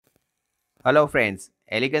Hello friends,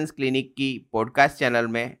 elegance clinic की podcast channel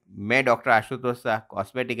में मैं doctor Ashutosh Shah,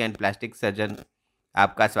 cosmetic and plastic surgeon,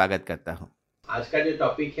 आपका स्वागत करता हूं। आज का जो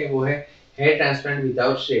टॉपिक है वो है हेयर ट्रांसप्लांट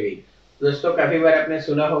विदाउट शेविंग। दोस्तों, काफ़ी बार आपने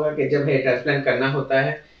सुना होगा कि जब हेयर ट्रांसप्लांट करना होता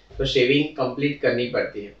है तो शेविंग कंप्लीट करनी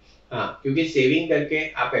पड़ती है। हाँ, क्योंकि शेविंग करके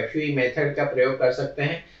आप एफयूई मेथड का प्रयोग कर सकते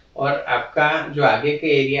हैं और आपका जो आगे के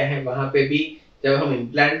एरिया है वहाँ पे भी जब हम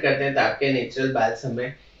इम्प्लांट करते हैं तो आपके नेचुरल बाल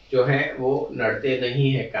समय जो है वो नड़ते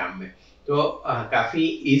नहीं है काम में। तो काफ़ी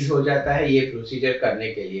ईज हो जाता है ये प्रोसीजर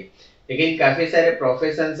करने के लिए। लेकिन काफ़ी सारे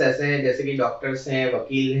प्रोफेशंस ऐसे हैं, जैसे कि डॉक्टर्स हैं,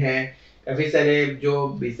 वकील हैं, काफ़ी सारे जो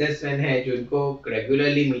बिजनेसमैन हैं जिनको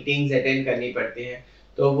रेगुलरली मीटिंग्स अटेंड करनी पड़ती हैं,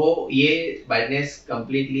 तो वो ये बाइटनेस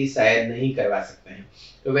कंप्लीटली शायद नहीं करवा सकते हैं।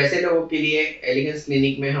 तो वैसे लोगों के लिए एलिगेंस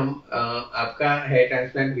क्लिनिक में हम आपका हेयर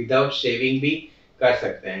ट्रांसप्लांट विदाउट शेविंग भी कर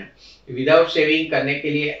सकते हैं। विदाउट शेविंग करने के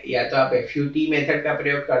लिए या तो आप FUT मेथड का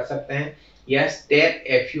प्रयोग कर सकते हैं या स्टेप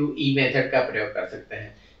FUE मेथड का प्रयोग कर सकते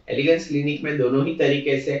हैं। एलिगेंस क्लिनिक में दोनों ही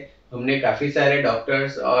तरीके से हमने काफ़ी सारे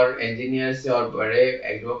डॉक्टर्स और इंजीनियर्स और बड़े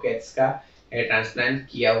एडवोकेट्स का हेयर ट्रांसप्लांट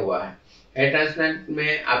किया हुआ है। हेयर ट्रांसप्लांट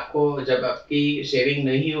में आपको जब आपकी शेविंग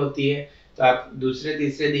नहीं होती है तो आप दूसरे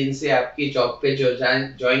तीसरे दिन से आपकी जॉब पे जो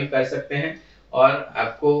ज्वाइन कर सकते हैं और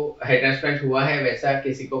आपको हेयर ट्रांसप्लांट हुआ है वैसा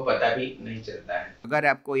किसी को पता भी नहीं चलता है। अगर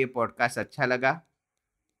आपको ये पॉडकास्ट अच्छा लगा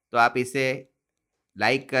तो आप इसे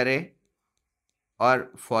लाइक करें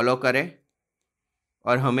और फॉलो करें,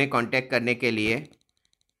 और हमें कांटेक्ट करने के लिए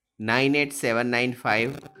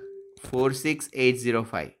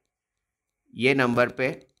 9879546805 ये नंबर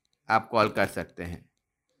पे आप कॉल कर सकते हैं।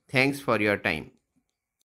 Thanks for your time.